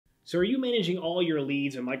So are you managing all your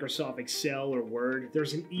leads in Microsoft Excel or Word?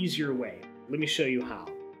 There's an easier way. Let me show you how.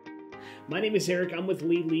 My name is Eric, I'm with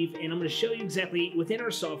LeadLeaf, and I'm going to show you exactly within our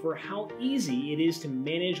software how easy it is to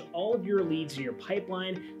manage all of your leads in your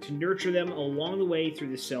pipeline to nurture them along the way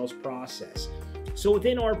through the sales process. So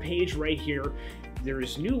within our page right here,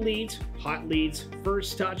 there's new leads, hot leads,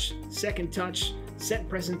 first touch, second touch, sent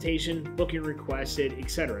presentation, booking requested,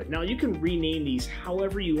 etc. Now you can rename these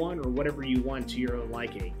however you want or whatever you want to your own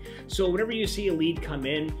liking. So whenever you see a lead come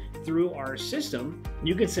in through our system,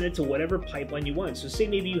 you can send it to whatever pipeline you want. So say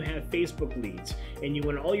maybe you have Facebook leads and you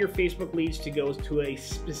want all your Facebook leads to go to a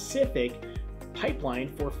specific pipeline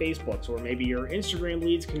for Facebook, or maybe your Instagram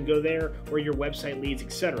leads can go there, or your website leads,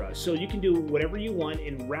 etc. So you can do whatever you want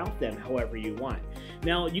and route them however you want.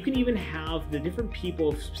 Now you can even have the different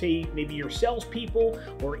people, say maybe your salespeople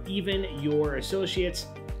or even your associates,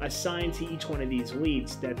 assigned to each one of these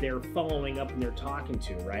leads that they're following up and they're talking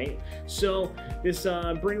to, right? So this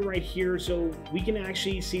bring right here, so we can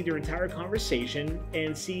actually see their entire conversation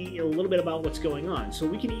and see a little bit about what's going on. So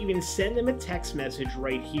we can even send them a text message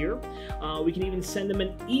right here. We can even send them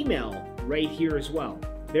an email right here as well.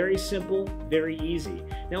 Very simple, very easy.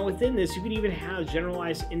 Now within this, you can even have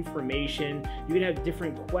generalized information. You can have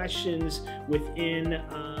different questions within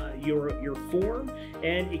your form,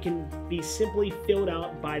 and it can be simply filled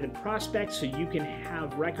out by the prospect so you can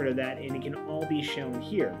have record of that, and it can all be shown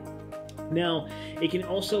here. Now, it can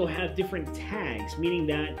also have different tags, meaning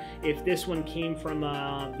that if this one came from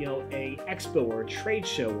a expo or a trade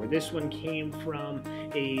show, or this one came from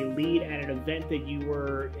a lead at an event that you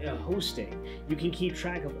were hosting, you can keep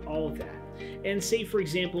track of all of that. And say, for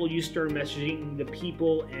example, you start messaging the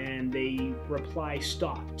people and they reply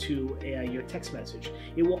stop to your text message.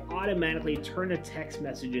 It will automatically turn the text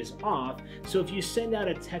messages off. So if you send out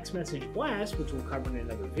a text message blast, which we'll cover in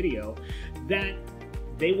another video, that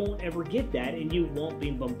they won't ever get that, and you won't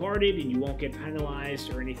be bombarded and you won't get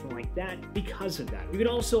penalized or anything like that because of that. You can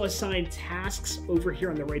also assign tasks over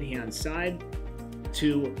here on the right hand side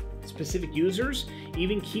to specific users,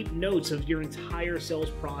 even keep notes of your entire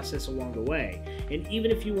sales process along the way. And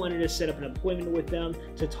even if you wanted to set up an appointment with them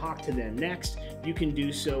to talk to them next, you can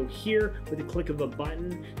do so here with a click of a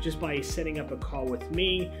button, just by setting up a call with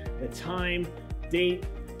me, the time, date,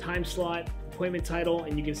 time slot, appointment title,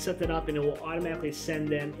 and you can set that up and it will automatically send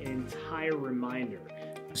them an entire reminder.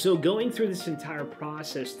 So going through this entire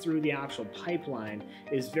process through the actual pipeline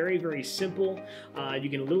is very, very simple. You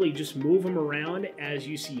can literally just move them around as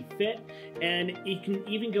you see fit, and it can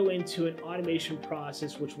even go into an automation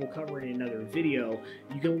process, which we'll cover in another video.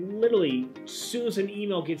 You can literally, as soon as an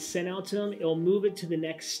email gets sent out to them, it'll move it to the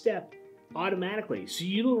next step automatically, so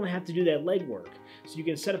you don't have to do that legwork. So you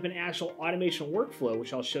can set up an actual automation workflow,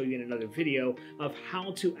 which I'll show you in another video, of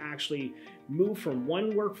how to actually move from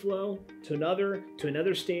one workflow to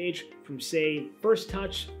another stage, from say first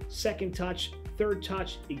touch, second touch, third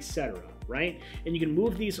touch, etc. Right? And you can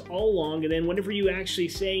move these all along, and then whenever you actually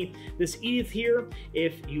say this Edith here,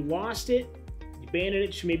 if you lost it, abandoned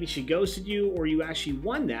it, maybe she ghosted you, or you actually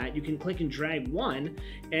won that, you can click and drag one,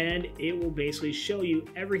 and it will basically show you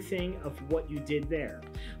everything of what you did there.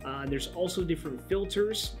 There's also different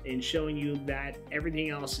filters in showing you that everything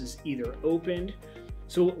else is either opened.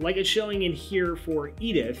 So like it's showing in here for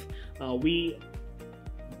Edith, we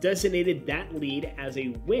designated that lead as a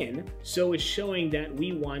win, so it's showing that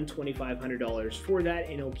we won $2,500 for that,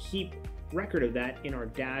 and it'll keep record of that in our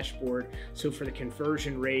dashboard. So for the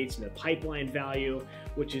conversion rates and the pipeline value,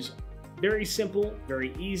 which is very simple,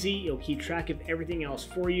 very easy, it'll keep track of everything else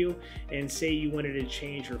for you. And say you wanted to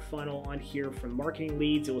change your funnel on here from marketing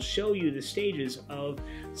leads, it will show you the stages of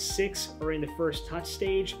 6 are in the first touch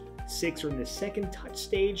stage, 6 are in the second touch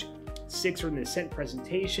stage, 6 are in the sent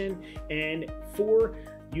presentation, and 4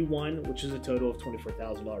 you won, which is a total of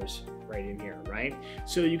 $24,000 right in here, right?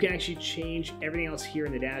 So you can actually change everything else here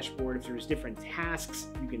in the dashboard. If there's different tasks,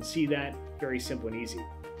 you can see that. Very simple and easy.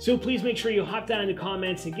 So please make sure you hop down in the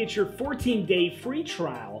comments and get your 14-day free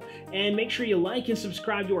trial, and make sure you like and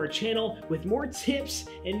subscribe to our channel with more tips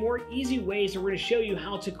and more easy ways that we're going to show you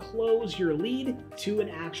how to close your lead to an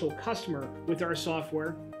actual customer with our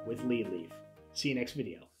software with LeadLeaf. See you next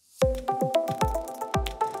video.